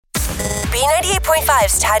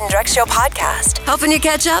B98.5's Tad and Drex Show podcast, helping you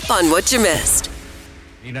catch up on what you missed.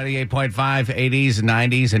 B98.5, 80s and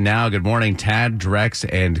 90s, and now, good morning, Tad, Drex,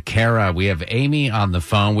 and Kara. We have Amy on the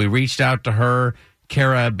phone. We reached out to her,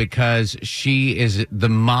 Kara, because she is the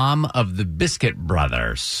mom of the Biscuit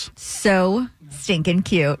Brothers. So stinking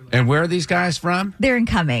cute. And where are these guys from? They're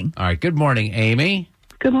incoming. All right, good morning, Amy.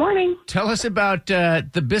 Good morning. Tell us about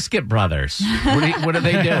the Biscuit Brothers. What are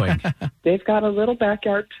they doing? They've got a little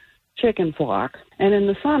backyard chicken flock, and in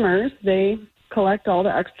the summers, they collect all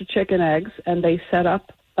the extra chicken eggs, and they set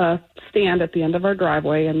up a stand at the end of our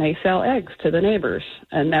driveway, and they sell eggs to the neighbors.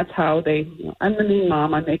 And that's how I'm the mean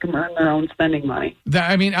mom. I make them earn their own spending money.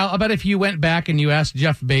 I'll bet if you went back and you asked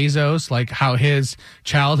Jeff Bezos, like, how his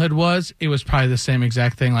childhood was, it was probably the same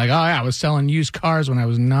exact thing. Like, oh, yeah, I was selling used cars when I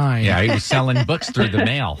was 9. Yeah, he was selling books through the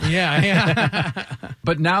mail. Yeah.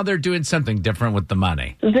 But now they're doing something different with the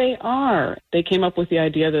money. They are. They came up with the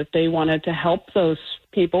idea that they wanted to help those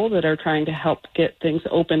people that are trying to help get things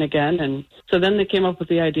open again. And so then they came up with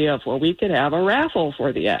the idea of, well, we could have a raffle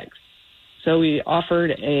for the eggs. So we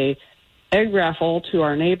offered a egg raffle to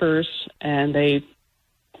our neighbors, and they,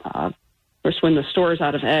 of course, when the store's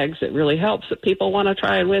out of eggs, it really helps that people want to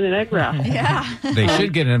try and win an egg raffle. Yeah. They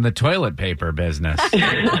should get in the toilet paper business.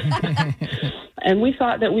 And we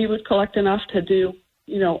thought that we would collect enough to do,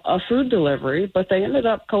 a food delivery, but they ended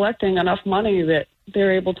up collecting enough money that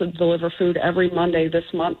they're able to deliver food every Monday this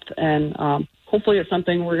month. And hopefully it's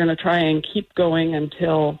something we're going to try and keep going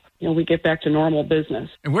until, we get back to normal business.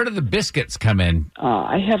 And where do the biscuits come in?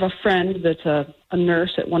 I have a friend that's a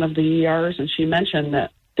nurse at one of the ERs, and she mentioned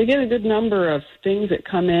that they get a good number of things that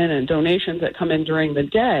come in and donations that come in during the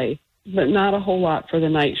day, but not a whole lot for the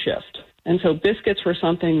night shift. And so biscuits were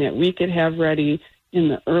something that we could have ready in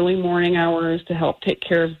the early morning hours to help take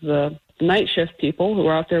care of the night shift people who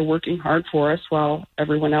are out there working hard for us while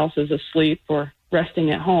everyone else is asleep or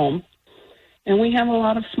resting at home. And we have a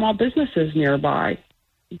lot of small businesses nearby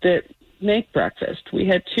that make breakfast. We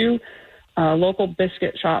had 2 local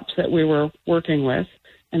biscuit shops that we were working with,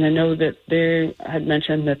 and I know that they had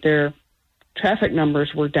mentioned that their traffic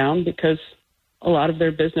numbers were down because a lot of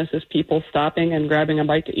their business is people stopping and grabbing a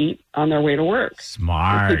bite to eat on their way to work.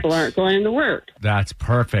 Smart. So people aren't going to work. That's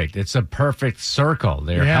perfect. It's a perfect circle.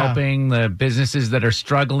 They're helping the businesses that are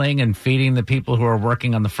struggling and feeding the people who are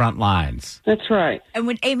working on the front lines. That's right. And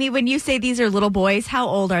when you say these are little boys, how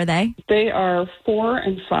old are they? They are 4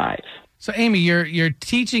 and 5. So, Amy, you're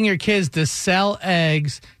teaching your kids to sell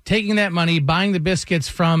eggs, taking that money, buying the biscuits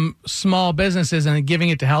from small businesses, and then giving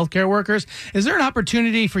it to healthcare workers. Is there an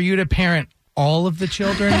opportunity for you to parent all of the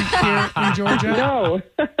children here in Georgia? No.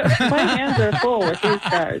 My hands are full with these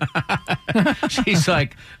guys. She's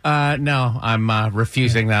like, no, I'm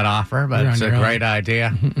refusing that offer, but it's a great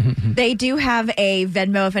idea. They do have a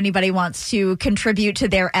Venmo if anybody wants to contribute to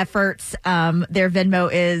their efforts. Their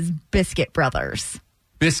Venmo is Biscuit Brothers.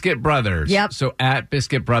 Biscuit Brothers. Yep. So at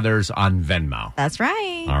Biscuit Brothers on Venmo. That's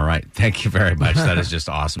right. All right. Thank you very much. That is just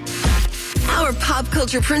awesome. Our pop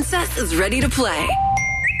culture princess is ready to play.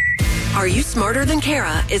 Are You Smarter Than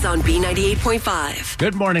Kara is on B98.5.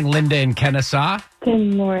 Good morning, Linda in Kennesaw.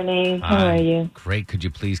 Good morning. How are you? Great. Could you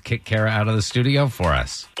please kick Kara out of the studio for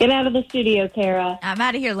us? Get out of the studio, Kara. I'm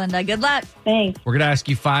out of here, Linda. Good luck. Thanks. We're going to ask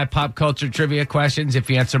you 5 pop culture trivia questions. If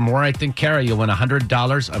you answer more right than Kara, you'll win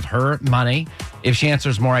 $100 of her money. If she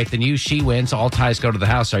answers more right than you, she wins. All ties go to the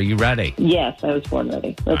house. Are you ready? Yes, I was born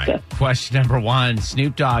ready. Let's go. Question number 1.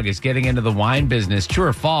 Snoop Dogg is getting into the wine business. True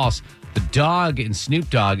or false? The dog in Snoop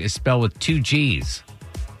Dogg is spelled with 2 G's.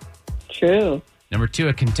 True. Number 2,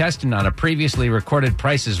 a contestant on a previously recorded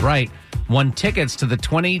Price is Right won tickets to the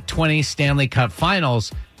 2020 Stanley Cup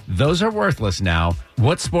Finals. Those are worthless now.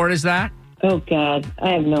 What sport is that? Oh, God. I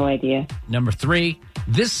have no idea. Number 3,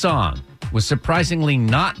 this song was surprisingly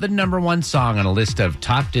not the number 1 song on a list of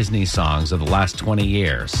top Disney songs of the last 20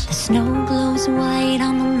 years. The snow glows white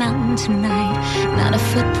on the mountain tonight, not a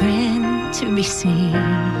footprint to be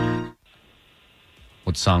seen.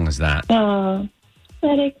 What song is that?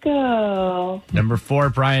 Let it go. Number 4,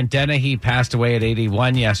 Brian Dennehy passed away at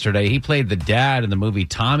 81 yesterday. He played the dad in the movie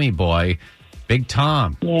Tommy Boy, Big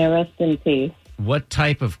Tom. Yeah, rest in peace. What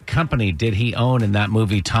type of company did he own in that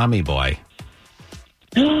movie Tommy Boy?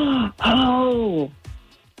 Oh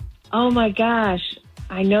my gosh.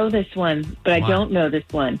 I know this one, but I don't know this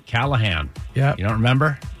one. Callahan. Yep. You don't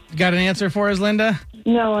remember? You got an answer for us, Linda?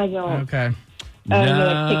 No, I don't. Okay. I'm going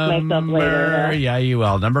to kick myself later. Yeah, you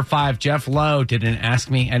will. Number 5, Jeff Lowe did an Ask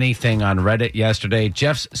Me Anything on Reddit yesterday.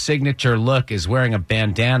 Jeff's signature look is wearing a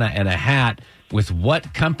bandana and a hat with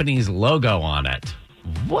what company's logo on it?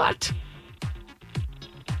 What?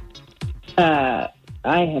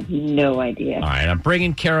 I have no idea. All right, I'm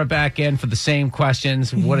bringing Kara back in for the same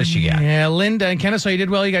questions. What does she get? Yeah, Linda and Kennesaw, you did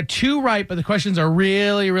well. You got 2 right, but the questions are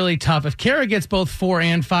really, really tough. If Kara gets both 4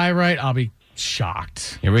 and 5 right, I'll be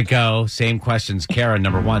shocked. Here we go. Same questions. Kara,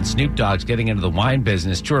 number 1. Snoop Dogg's getting into the wine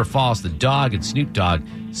business. True or false? The dog in Snoop Dogg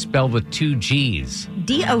spelled with 2 G's.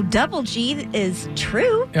 D-O-double-G is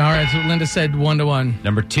true. All right, so Linda said 1-1.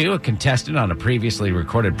 Number 2, a contestant on a previously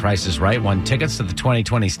recorded Price is Right won tickets to the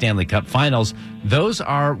 2020 Stanley Cup Finals. Those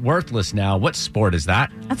are worthless now. What sport is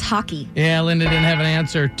that? That's hockey. Yeah, Linda didn't have an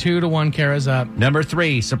answer. 2-1, Kara's up. Number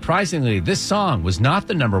 3, surprisingly, this song was not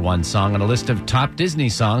the number 1 song on a list of top Disney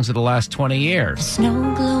songs of the last 20 years.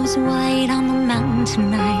 Snow glows white on the mountain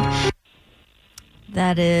tonight.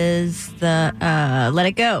 That is the Let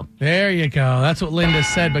It Go. There you go. That's what Linda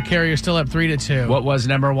said, but Kara, you're still up 3-2. What was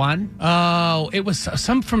number 1? Oh, it was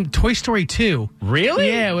some from Toy Story 2. Really?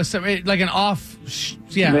 Yeah, it was like an off.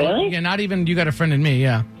 Yeah, Really? Yeah, not even You Got a Friend in Me.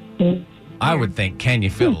 Yeah, I would think Can You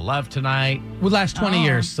Feel the Love Tonight? would last 20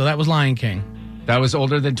 years. So that was Lion King. That was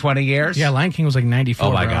older than 20 years? Yeah, Lion King was like 94.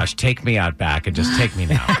 Oh, my bro. gosh. Take me out back and just take me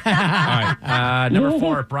now. All right. Number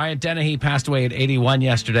 4, Brian Dennehy passed away at 81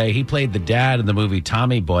 yesterday. He played the dad in the movie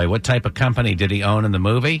Tommy Boy. What type of company did he own in the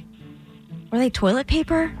movie? Were they toilet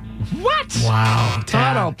paper? What? Wow.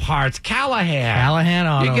 Auto Parts. Callahan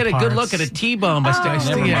Auto You get a good Parts. look at a T-bone mistake.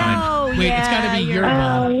 Never mind. no. Wait, it's got to be your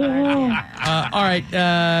bone. All right.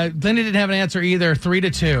 Linda didn't have an answer either.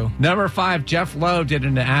 3-2. Number 5, Jeff Lowe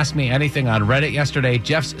didn't ask me anything on Reddit yesterday.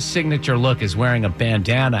 Jeff's signature look is wearing a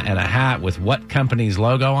bandana and a hat with what company's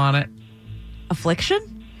logo on it?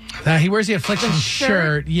 Affliction? He wears the Affliction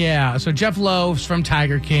shirt. Yeah. So Jeff Lowe's from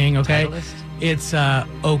Tiger King. Okay. Titleist? It's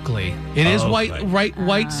Oakley. It is Oakley.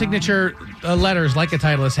 white signature letters like a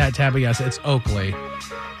Titleist hat tab. But yes, it's Oakley.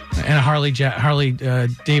 And a Harley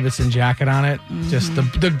Davidson jacket on it. Just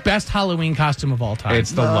the best Halloween costume of all time.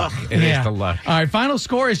 It's the look. It is the look. All right, final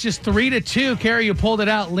score is just 3-2. Kara, you pulled it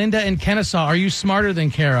out. Linda and Kennesaw, are you smarter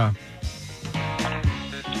than Kara?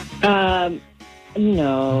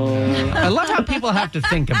 No. I love how people have to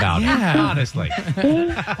think about it, honestly.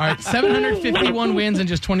 All right, 751 wins and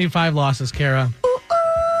just 25 losses, Kara. Ooh,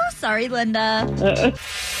 sorry, Linda.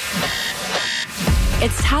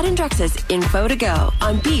 It's Tad and Drex's Info to Go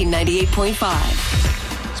on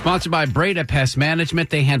B98.5. Sponsored by Breda Pest Management.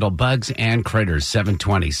 They handle bugs and critters.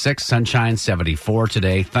 726, sunshine 74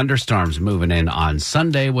 today. Thunderstorms moving in on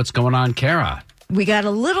Sunday. What's going on, Kara? We got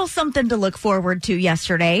a little something to look forward to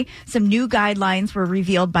yesterday. Some new guidelines were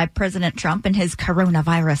revealed by President Trump and his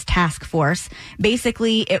coronavirus task force.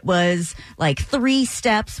 Basically, it was like 3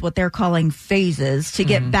 steps, what they're calling phases, to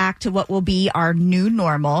get back to what will be our new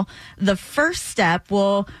normal. The first step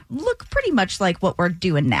will look pretty much like what we're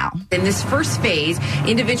doing now. In this first phase,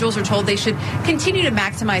 individuals are told they should continue to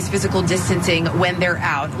maximize physical distancing when they're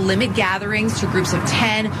out, limit gatherings to groups of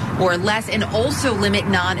 10 or less, and also limit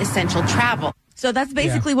non-essential travel. So that's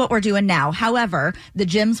basically what we're doing now. However, the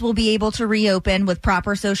gyms will be able to reopen with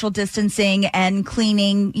proper social distancing and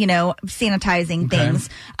cleaning, sanitizing things.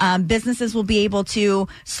 Businesses will be able to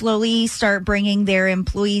slowly start bringing their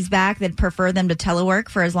employees back that prefer them to telework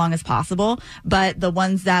for as long as possible. But the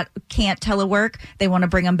ones that can't telework, they want to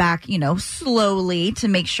bring them back, slowly to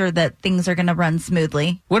make sure that things are going to run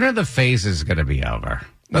smoothly. When are the phases going to be over?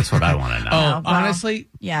 That's what I want to know. well, Honestly,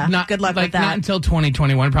 yeah, not, good luck with that. Not until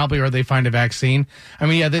 2021, probably, or they find a vaccine. I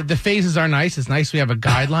mean, yeah, the phases are nice. It's nice we have a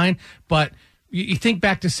guideline, but you think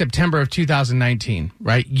back to September of 2019,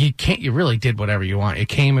 right? You really did whatever you want. It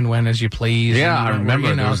came and went as you pleased. Yeah, I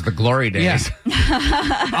remember. It was the glory days.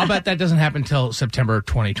 Yeah. I'll bet that doesn't happen until September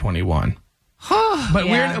 2021.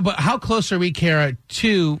 But how close are we, Kara,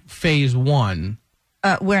 to phase 1?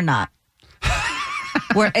 We're not.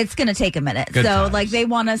 It's going to take a minute. Good times. Like, they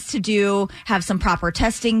want us to have some proper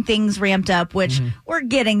testing things ramped up, which we're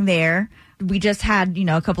getting there. We just had,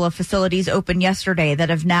 a couple of facilities open yesterday that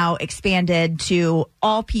have now expanded to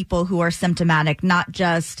all people who are symptomatic, not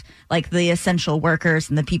just like the essential workers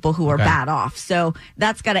and the people who are bad off. So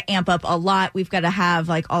that's got to amp up a lot. We've got to have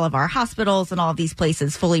like all of our hospitals and all of these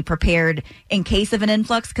places fully prepared in case of an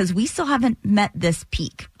influx, because we still haven't met this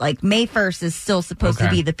peak. Like May 1st is still supposed to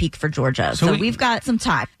be the peak for Georgia. So we've got some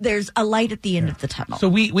time. There's a light at the end of the tunnel. So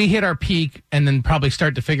we hit our peak and then probably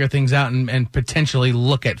start to figure things out and potentially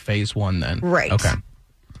look at phase 1 then. Right. Okay.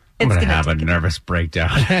 I'm going to have a nervous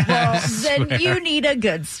breakdown. Well, then you need a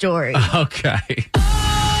good story. Okay.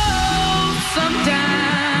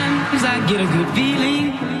 Sometimes I get a good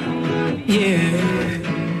feeling,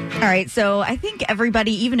 yeah. All right, so I think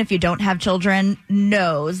everybody, even if you don't have children,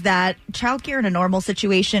 knows that childcare in a normal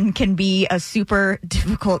situation can be a super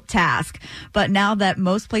difficult task. But now that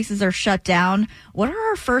most places are shut down, what are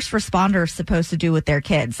our first responders supposed to do with their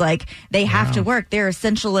kids? Like, they have to work. They're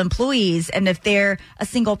essential employees. And if they're a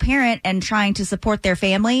single parent and trying to support their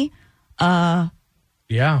family,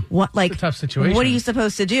 what, like, it's a tough situation. What are you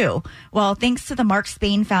supposed to do? Well, thanks to the Mark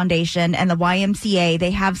Spain Foundation and the YMCA,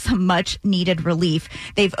 they have some much needed relief.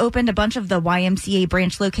 They've opened a bunch of the YMCA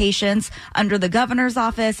branch locations under the governor's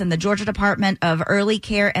office and the Georgia Department of Early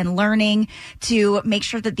Care and Learning to make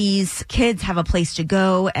sure that these kids have a place to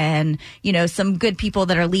go and, you know, some good people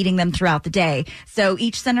that are leading them throughout the day. So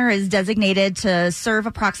each center is designated to serve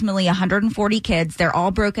approximately 140 kids. They're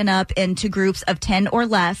all broken up into groups of 10 or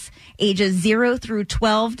less, ages 0 through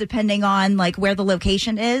 12, depending on like where the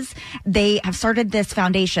location is. They have started this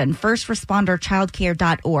foundation,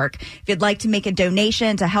 firstresponderchildcare.org. If you'd like to make a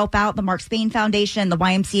donation to help out the Mark Spain Foundation, the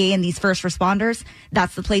YMCA, and these first responders,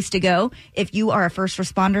 that's the place to go. If you are a first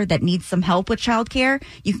responder that needs some help with childcare,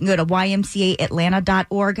 you can go to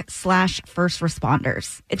ymcaatlanta.org/first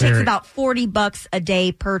responders. It takes about $40 a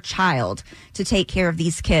day per child to take care of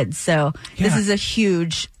these kids. So this is a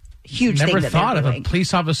huge thing. Never that thought they're if a doing.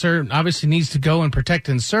 police officer obviously needs to go and protect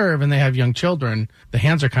and serve, and they have young children. The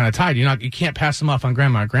hands are kind of tied. You can't pass them off on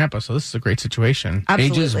grandma or grandpa. So this is a great situation.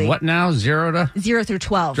 Absolutely. Ages what now? 0 through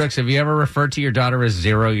 12. Drex, have you ever referred to your daughter as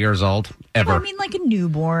 0 years old? Ever? Well, I mean, like a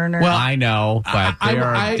newborn. Or Well, I know, but they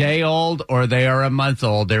are a day old or they are a month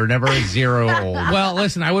old. They're never a 0 old. Well,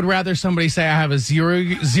 listen, I would rather somebody say I have a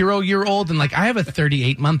 0-year-old than like I have a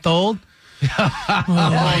 38-month-old.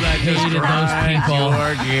 That hated those people.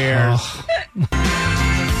 Your years.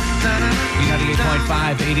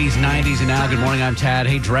 B98.5, 80s, 90s, and now. Good morning, I'm Tad.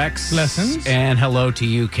 Hey, Drex. Lessons. And hello to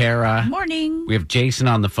you, Kara. Morning. We have Jason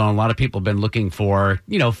on the phone. A lot of people have been looking for,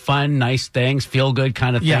 fun, nice things, feel-good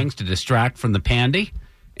kind of things to distract from the pandy.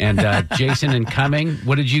 And Jason and Cumming,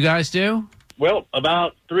 what did you guys do? Well,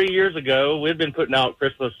 about 3 years ago, we'd been putting out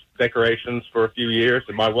Christmas decorations for a few years,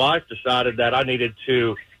 and my wife decided that I needed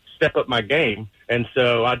to step up my game. And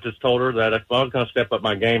so I just told her that if I was going to step up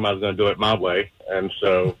my game, I was going to do it my way. And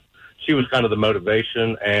so she was kind of the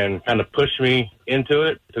motivation and kind of pushed me into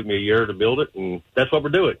it. It took me a year to build it, and that's what we're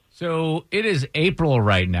doing. So it is April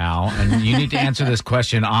right now, and you need to answer this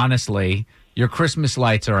question honestly. Your Christmas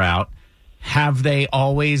lights are out. Have they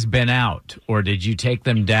always been out, or did you take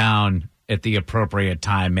them down at the appropriate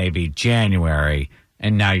time, maybe January,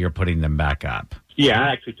 and now you're putting them back up? Yeah,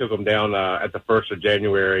 I actually took them down at the 1st of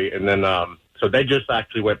January, and then so they just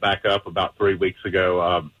actually went back up about 3 weeks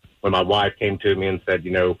ago when my wife came to me and said,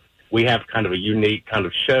 we have kind of a unique kind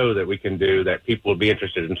of show that we can do that people would be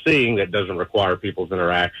interested in seeing that doesn't require people's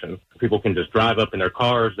interaction. People can just drive up in their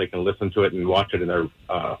cars, they can listen to it and watch it in their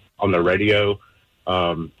on their radio.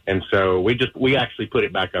 And so we actually put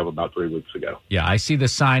it back up about 3 weeks ago. Yeah, I see the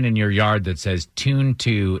sign in your yard that says tune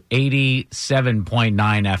to 87.9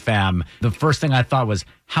 FM. The first thing I thought was,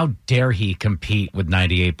 how dare he compete with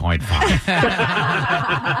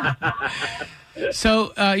 98.5?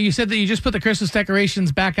 So you said that you just put the Christmas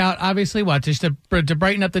decorations back out. Obviously, what? Just to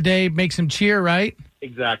brighten up the day, make some cheer, right?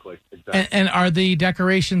 Exactly. And are the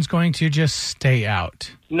decorations going to just stay out?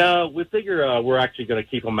 No, we figure we're actually going to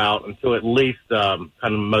keep them out until at least kind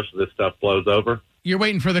of most of this stuff blows over. You're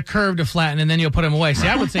waiting for the curve to flatten, and then you'll put them away. See,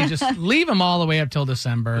 I would say just leave them all the way up till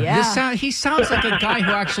December. Yeah. He sounds like a guy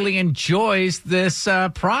who actually enjoys this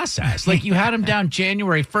process. Like, you had him down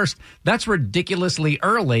January 1st. That's ridiculously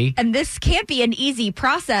early. And this can't be an easy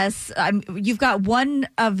process. You've got one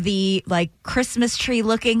of the Christmas tree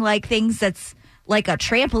looking like things that's like a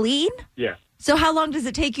trampoline. Yeah. So how long does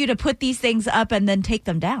it take you to put these things up and then take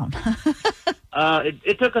them down?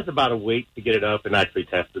 It took us about a week to get it up and actually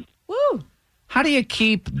test it. Woo. How do you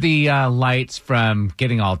keep the lights from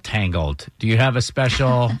getting all tangled? Do you have a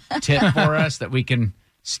special tip for us that we can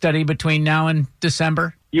study between now and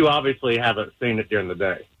December? You obviously haven't seen it during the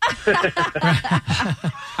day.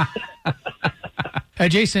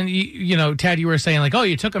 Jason, Tad, you were saying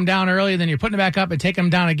you took them down early, then you're putting them back up and take them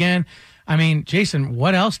down again. I mean, Jason,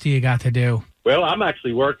 what else do you got to do? Well, I'm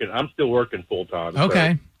actually working. I'm still working full time.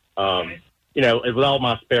 Okay. So, with all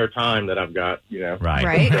my spare time that I've got,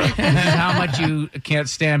 Right. How much you can't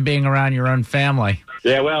stand being around your own family.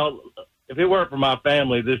 Yeah, well, if it weren't for my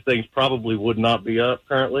family, this thing probably would not be up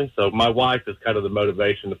currently. So my wife is kind of the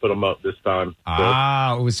motivation to put them up this time.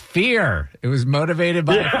 It was fear. It was motivated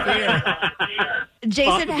by fear.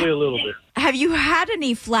 Jason, Possibly a little bit. Have you had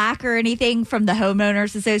any flack or anything from the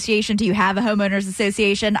homeowners association? Do you have a homeowners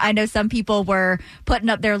association? I know some people were putting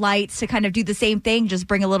up their lights to kind of do the same thing, just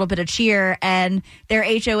bring a little bit of cheer, and their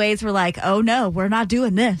HOAs were like, oh no, we're not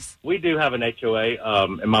doing this. We do have an HOA,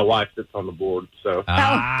 and my wife sits on the board. So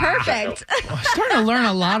Perfect. I'm starting to learn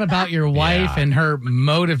a lot about your wife and her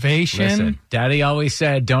motivation. Listen, Daddy always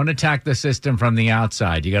said, don't attack the system from the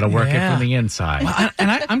outside. You got to work it from the inside. Well,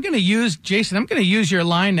 I'm going to use, Jason, I'm going to use your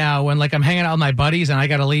line now when like I'm hanging out with my buddies and I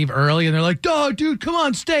got to leave early and they're like, oh, dude, come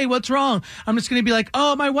on, stay. What's wrong? I'm just going to be like,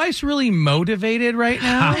 oh, my wife's really motivated right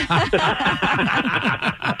now.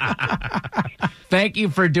 Thank you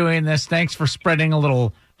for doing this. Thanks for spreading a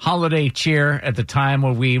little holiday cheer at the time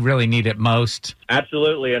where we really need it most.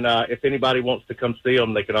 Absolutely. And if anybody wants to come see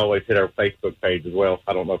them, they can always hit our Facebook page as well.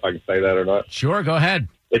 I don't know if I can say that or not. Sure, go ahead.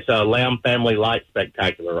 It's a Lamb Family Light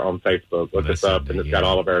Spectacular on Facebook. Look us up, and it's got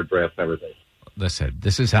all of our address and everything. Listen,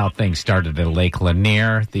 this is how things started at Lake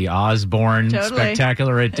Lanier, the Osborne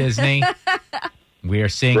Spectacular at Disney. We are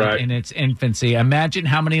seeing it in its infancy. Imagine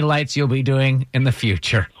how many lights you'll be doing in the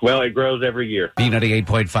future. Well, it grows every year.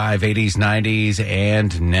 B98.5, 80s, 90s,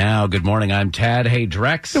 and now. Good morning. I'm Tad. Hey,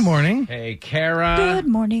 Drex. Good morning. Hey, Kara. Good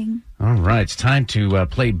morning. All right. It's time to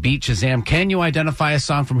play Beat Shazam. Can you identify a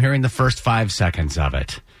song from hearing the first 5 seconds of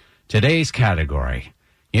it? Today's category.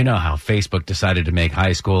 You know how Facebook decided to make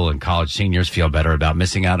high school and college seniors feel better about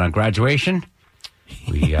missing out on graduation?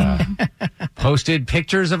 We posted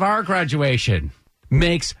pictures of our graduation.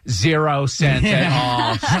 Makes 0 sense at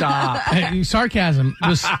all. Stop. Sarcasm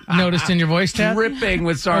was noticed in your voice, Tab? Dripping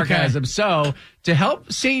with sarcasm. Okay. So, to help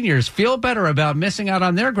seniors feel better about missing out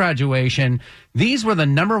on their graduation, these were the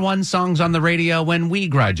 #1 songs on the radio when we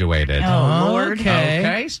graduated. Oh, Lord.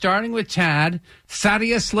 Okay, starting with Tad.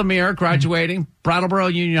 Thaddeus Lemire graduating Brattleboro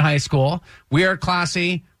Union High School. We are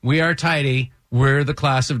classy. We are tidy. We're the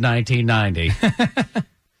class of 1990.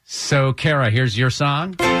 So, Kara, here's your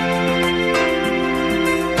song.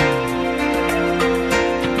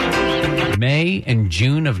 May and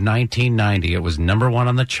June of 1990. It was #1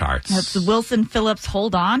 on the charts. That's Wilson Phillips,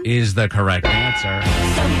 Hold On. Is the correct answer.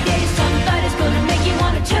 Someday somebody's gonna make you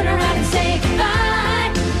want to turn around and say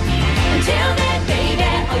goodbye. Until then, baby,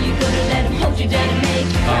 are you gonna let him hold you down and make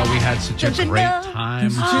you cry? Oh, we had such a great time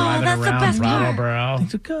driving around Brattleboro.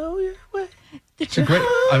 It's a great.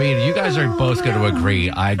 I mean, you guys are both going to agree.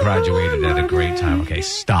 I graduated at a great time. Okay,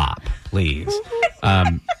 stop, please.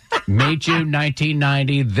 May, June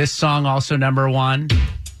 1990. This song also #1.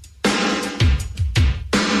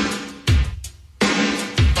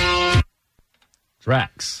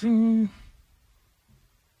 Drex.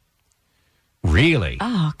 Really?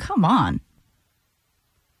 Oh, come on.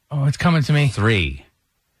 Oh, it's coming to me. 3,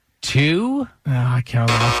 2. Oh, I can't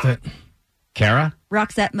lost it. Kara?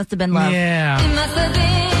 Roxette, Must Have Been Love. Yeah. It must have been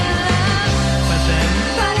love, But then,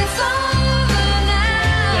 but it's over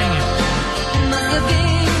now. dang it. It must have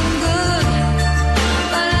been good,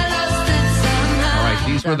 but I lost it somehow. All right,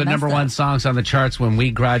 these were the #1 songs on the charts when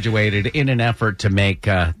we graduated in an effort to make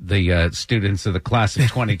the students of the class of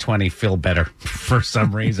 2020 feel better for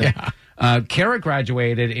some reason. Kara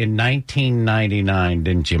graduated in 1999,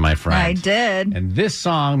 didn't you, my friend? I did. And this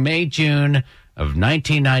song, May, June of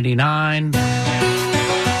 1999.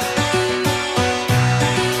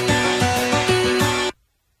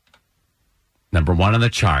 #1 on the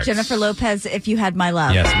charts. Jennifer Lopez, If You Had My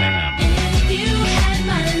Love. Yes, ma'am. If you had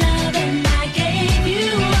my love and I gave you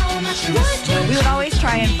all my trust, We would always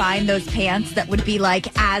try and find those pants that would be like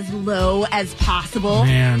as low as possible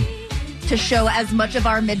Man. to show as much of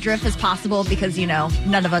our midriff as possible because, you know,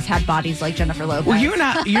 none of us had bodies like Jennifer Lopez. Well, you're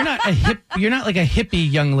not like a hippie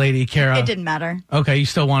young lady, Kara. It didn't matter. Okay, you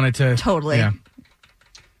still wanted to. Totally. Yeah.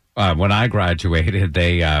 When I graduated,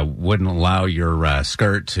 they wouldn't allow your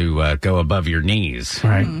skirt to go above your knees.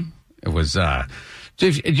 Right. It was. Do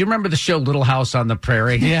you remember the show Little House on the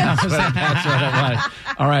Prairie? Yeah. That's what it was.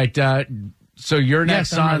 All right. So your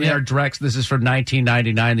next song there, Drex, this is from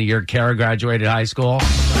 1999, the year Kara graduated high school.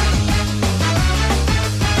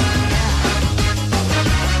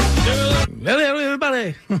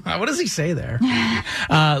 Everybody. What does he say there?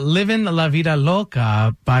 Livin' La Vida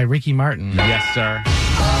Loca by Ricky Martin. Yes, sir.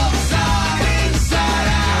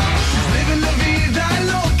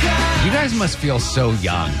 You guys must feel so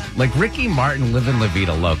young. Like Ricky Martin, Livin' La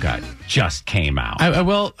Vida Loca just came out. I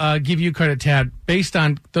will give you credit, Tad. Based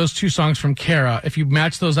on those two songs from Kara, if you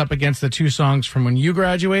match those up against the two songs from when you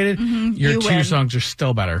graduated, your You two win. songs are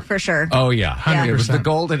still better. For sure. Oh, yeah. 100%. It was the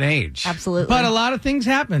golden age. Absolutely. But a lot of things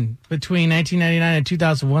happened between 1999 and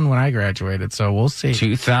 2001 when I graduated, so we'll see.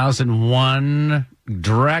 2001,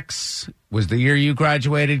 Drex was the year you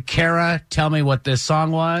graduated. Kara, tell me what this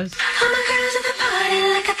song was. All my girls at the party,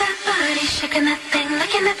 look at that body, shaking that thing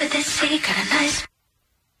like you never did see. Got a nice.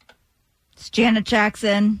 It's Janet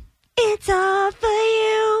Jackson. It's all for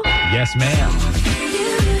you. Yes, ma'am.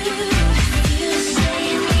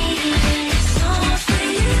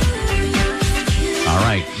 All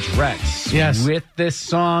right, Drex. Yes. With this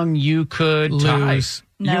song, you could Lose. tie.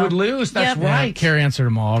 You No. would lose. That's Yep. right. Carrie answered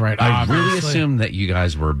them all right. I really obviously. assumed that you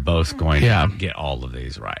guys were both going Yeah. to get all of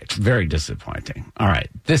these right. Very disappointing. All right,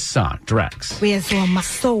 this song, Drex. Where's all my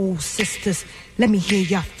soul sisters? Let me hear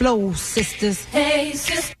your flow, sisters. Hey,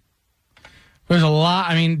 sister. There's a lot.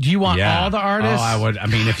 I mean, do you want all the artists? Oh, I would. I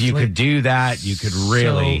mean, if you could do that, you could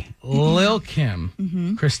really. So, Lil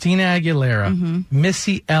Kim, Christina Aguilera,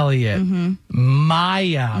 Missy Elliott,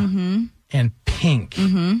 Maya, and Pink.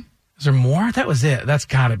 Is there more? That was it. That's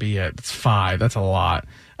got to be it. It's 5. That's a lot.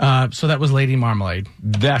 So that was Lady Marmalade.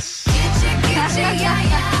 That's.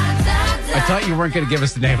 I thought you weren't going to give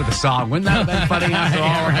us the name of the song. Wouldn't that have been funny after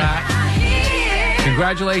all of that?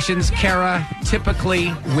 Congratulations, Kara.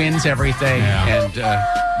 Typically wins everything, and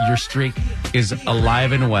your streak is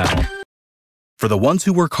alive and well. For the ones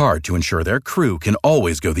who work hard to ensure their crew can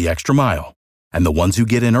always go the extra mile, and the ones who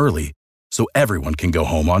get in early so everyone can go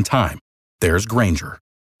home on time, there's Grainger,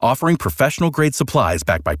 offering professional-grade supplies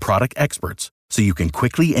backed by product experts so you can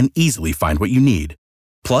quickly and easily find what you need.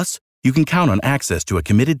 Plus, you can count on access to a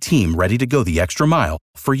committed team ready to go the extra mile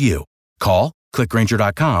for you. Call, click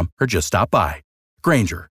Grainger.com, or just stop by.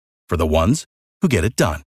 Grainger, for the ones who get it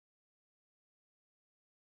done.